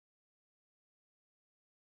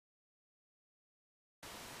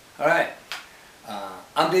Alright,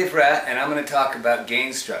 I'm Dave Ratt and I'm going to talk about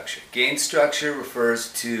gain structure. Gain structure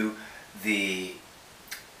refers to the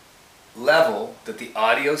level that the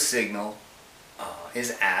audio signal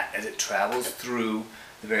is at as it travels through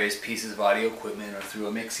the various pieces of audio equipment or through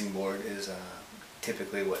a mixing board is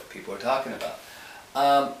typically what people are talking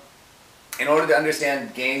about. In order to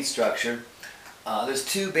understand gain structure, there's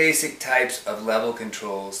two basic types of level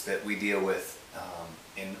controls that we deal with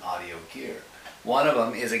in audio gear. One of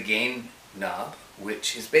them is a gain knob,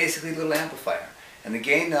 which is basically a little amplifier. And the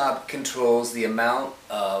gain knob controls the amount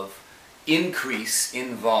of increase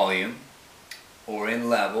in volume or in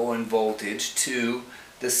level or in voltage to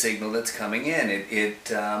the signal that's coming in.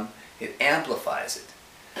 It amplifies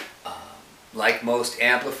it. Like most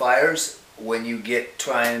amplifiers, when you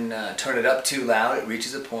try and turn it up too loud, it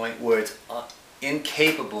reaches a point where it's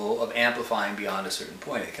incapable of amplifying beyond a certain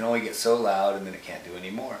point. It can only get so loud and then it can't do any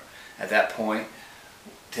more. At that point,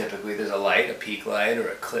 typically there's a light, a peak light or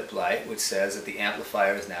a clip light, which says that the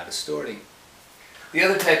amplifier is now distorting. The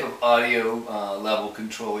other type of audio level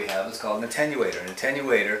control we have is called an attenuator. An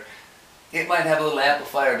attenuator, it might have a little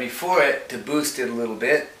amplifier before it to boost it a little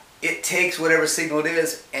bit. It takes whatever signal it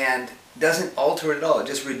is and doesn't alter it at all. It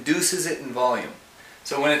just reduces it in volume.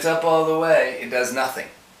 So when it's up all the way, it does nothing.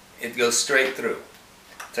 It goes straight through.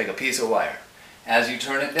 It's like a piece of wire. As you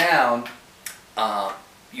turn it down,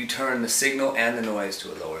 you turn the signal and the noise to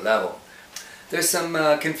a lower level. There's some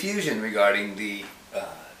confusion regarding the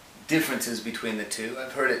differences between the two.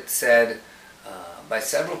 I've heard it said by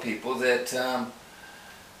several people that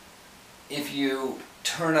if you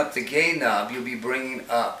turn up the gain knob, you'll be bringing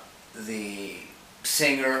up the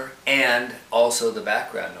singer and also the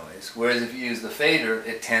background noise. Whereas if you use the fader,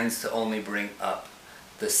 it tends to only bring up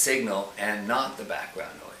the signal and not the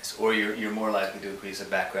background noise. Or you're more likely to increase the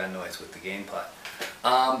background noise with the gain pot.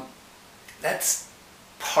 That's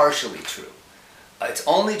partially true. It's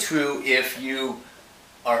only true if you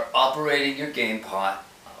are operating your gain pot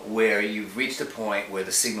where you've reached a point where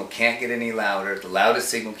the signal can't get any louder, the loudest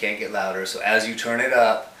signal can't get louder, so as you turn it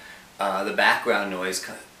up, the background noise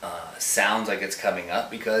sounds like it's coming up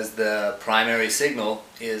because the primary signal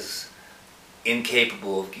is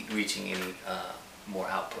incapable of reaching any more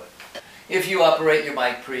output. If you operate your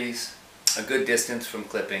mic pre's a good distance from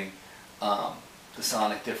clipping, the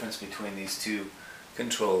sonic difference between these two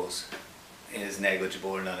controls is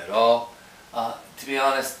negligible or none at all. To be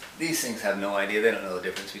honest, these things have no idea. They don't know the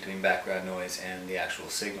difference between background noise and the actual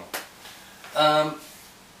signal.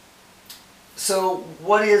 So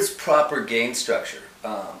what is proper gain structure?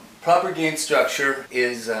 Proper gain structure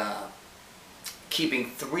is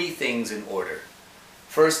keeping three things in order.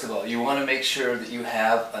 First of all, you want to make sure that you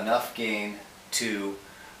have enough gain to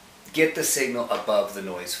get the signal above the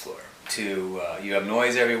noise floor. You have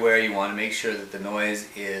noise everywhere, you want to make sure that the noise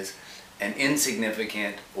is an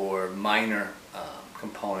insignificant or minor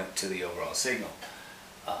component to the overall signal.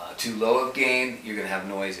 Too low of gain, you're going to have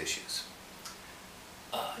noise issues.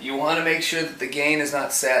 You want to make sure that the gain is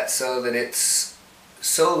not set so that it's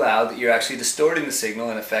so loud that you're actually distorting the signal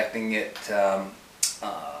and affecting it,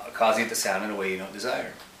 causing it to sound in a way you don't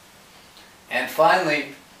desire. And finally,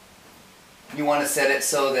 you want to set it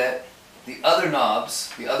so that the other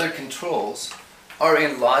knobs, the other controls, are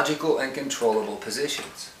in logical and controllable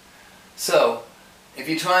positions. So, if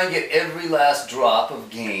you try and get every last drop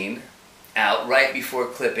of gain out right before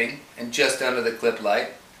clipping and just under the clip light,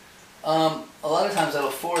 a lot of times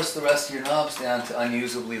that'll force the rest of your knobs down to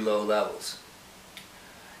unusably low levels.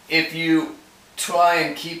 If you try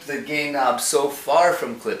and keep the gain knob so far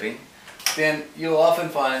from clipping, then you'll often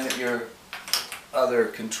find that your other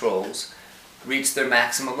controls reach their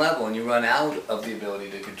maximum level and you run out of the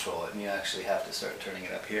ability to control it and you actually have to start turning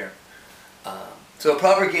it up here. So a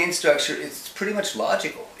proper gain structure, it's pretty much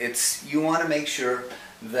logical. You want to make sure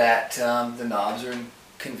that the knobs are in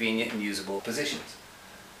convenient and usable positions.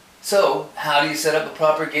 So how do you set up a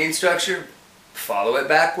proper gain structure? Follow it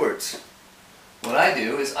backwards. What I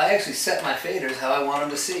do is I actually set my faders how I want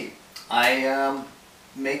them to see. I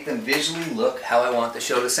make them visually look how I want the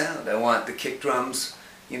show to sound. I want the kick drums,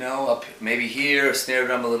 you know, up maybe here, a snare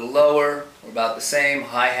drum a little lower, or about the same.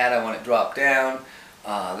 Hi-hat, I want it dropped down.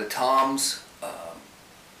 The toms,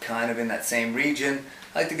 kind of in that same region.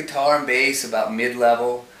 I like the guitar and bass about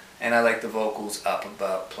mid-level, and I like the vocals up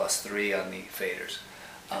about +3 on the faders.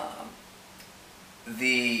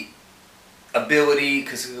 The ability,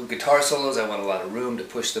 because guitar solos, I want a lot of room to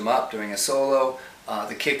push them up during a solo.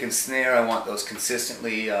 The kick and snare, I want those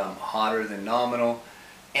consistently hotter than nominal.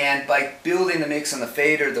 And by building the mix on the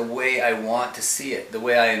fader the way I want to see it, the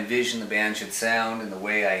way I envision the band should sound, and the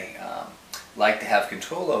way I like to have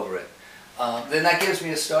control over it, then that gives me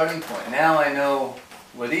a starting point. Now I know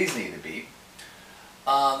where these need to be.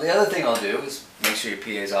 The other thing I'll do is, make sure your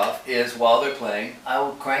PA's off, is while they're playing, I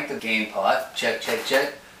will crank the gain pot, check, check,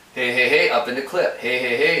 check, hey, hey, hey, up into clip, hey,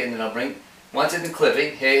 hey, hey, and then I'll bring, once it's in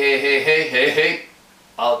clipping, hey, hey, hey, hey, hey, hey,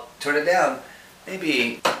 I'll turn it down,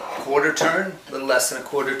 maybe quarter turn, a little less than a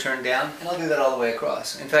quarter turn down, and I'll do that all the way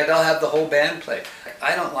across. In fact, I'll have the whole band play.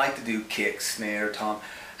 I don't like to do kick, snare, tom.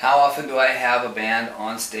 How often do I have a band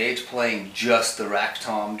on stage playing just the rack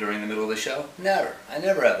tom during the middle of the show? Never. I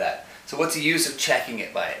never have that. So what's the use of checking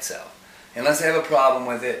it by itself? Unless I have a problem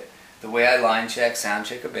with it, the way I line check, sound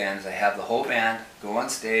check a band is I have the whole band go on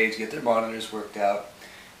stage, get their monitors worked out,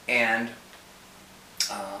 and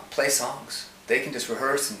play songs. They can just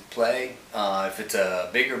rehearse and play. If it's a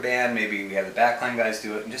bigger band, maybe we have the backline guys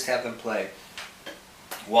do it and just have them play.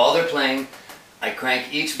 While they're playing, I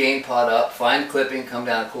crank each gain pot up, find clipping, come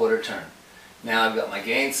down a quarter turn. Now I've got my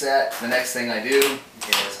gain set. The next thing I do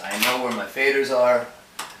is I know where my faders are.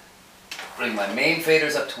 Bring my main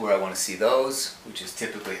faders up to where I want to see those, which is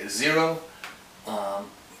typically a 0,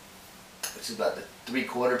 which is about the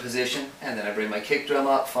 3/4 position. And then I bring my kick drum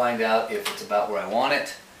up, find out if it's about where I want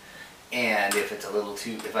it. And if it's a little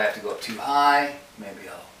too, if I have to go up too high, maybe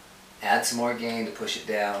I'll add some more gain to push it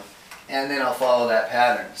down. And then I'll follow that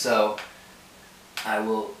pattern. So I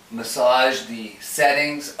will massage the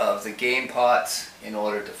settings of the gain pots in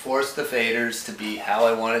order to force the faders to be how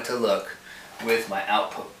I want it to look with my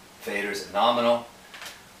output faders at nominal.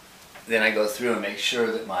 Then I go through and make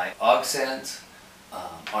sure that my aux sends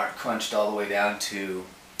aren't crunched all the way down to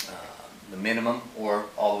the minimum or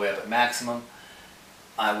all the way up at maximum.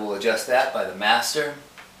 I will adjust that by the master.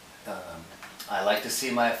 I like to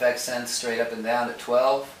see my effect sends straight up and down at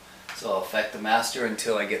 12, so I'll affect the master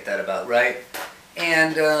until I get that about right.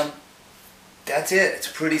 And that's it. It's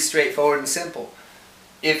pretty straightforward and simple.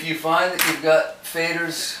 If you find that you've got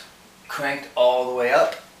faders cranked all the way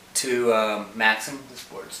up to maximum, this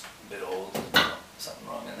board's a bit old, something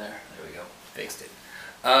wrong in there, there we go, fixed it.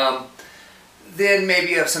 Then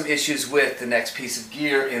maybe you have some issues with the next piece of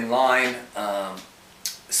gear in line.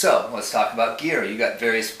 So let's talk about gear. You've got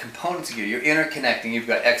various components of gear. You're interconnecting. You've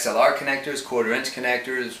got XLR connectors, 1/4-inch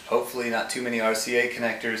connectors, hopefully not too many RCA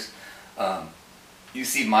connectors. You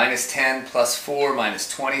see -10, +4,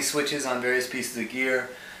 -20 switches on various pieces of gear.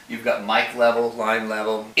 You've got mic level, line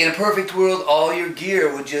level. In a perfect world, all your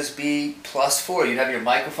gear would just be +4. You'd have your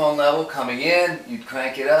microphone level coming in, you'd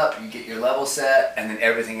crank it up, you get your level set, and then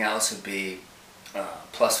everything else would be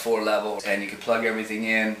 +4 level. And you could plug everything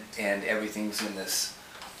in, and everything's in this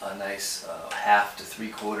nice 1/2 to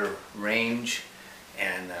 3/4 range,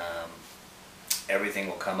 and everything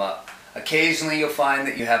will come up. Occasionally you'll find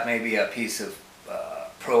that you have maybe a piece of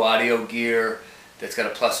pro audio gear that's got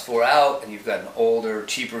a +4 out, and you've got an older,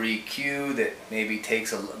 cheaper EQ that maybe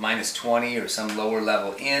takes a -20 or some lower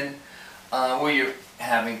level in, where you're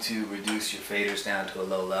having to reduce your faders down to a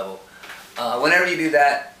low level. Whenever you do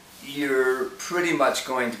that, you're pretty much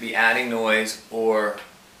going to be adding noise or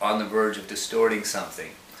on the verge of distorting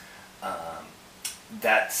something.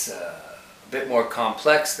 That's a bit more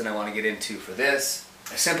complex than I want to get into for this.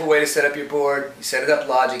 A simple way to set up your board, you set it up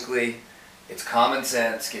logically. It's common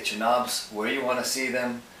sense. Get your knobs where you want to see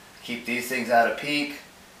them. Keep these things out of peak,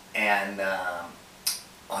 and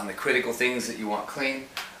on the critical things that you want clean.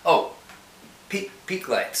 Oh, peak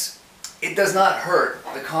lights. It does not hurt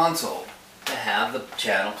the console to have the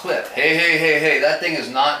channel clip. Hey, hey, hey, hey, that thing is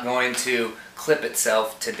not going to clip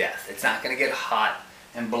itself to death. It's not going to get hot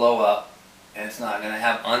and blow up, and it's not going to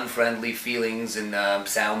have unfriendly feelings and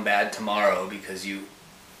sound bad tomorrow because you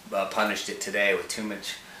punished it today with too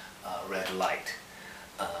much red light.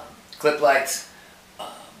 Clip lights,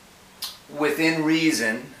 within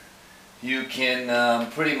reason, you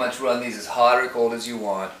can pretty much run these as hot or cold as you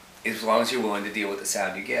want, as long as you're willing to deal with the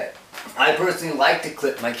sound you get. I personally like to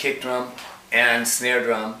clip my kick drum and snare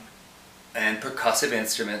drum and percussive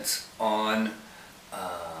instruments on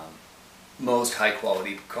most high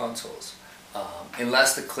quality consoles.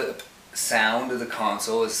 Unless the clip sound of the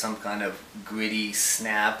console is some kind of gritty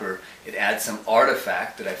snap, or it adds some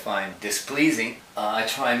artifact that I find displeasing, I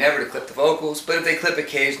try never to clip the vocals, but if they clip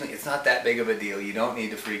occasionally, it's not that big of a deal. You don't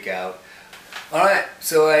need to freak out. Alright,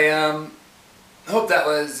 so I hope that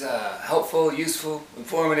was helpful, useful,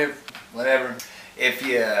 informative, whatever. If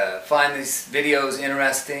you find these videos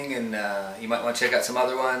interesting, and you might want to check out some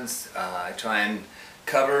other ones, I try and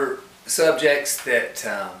cover subjects that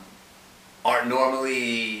aren't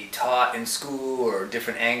normally taught in school, or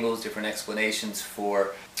different angles, different explanations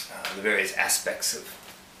for the various aspects of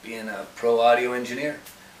being a pro audio engineer.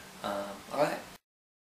 Alright.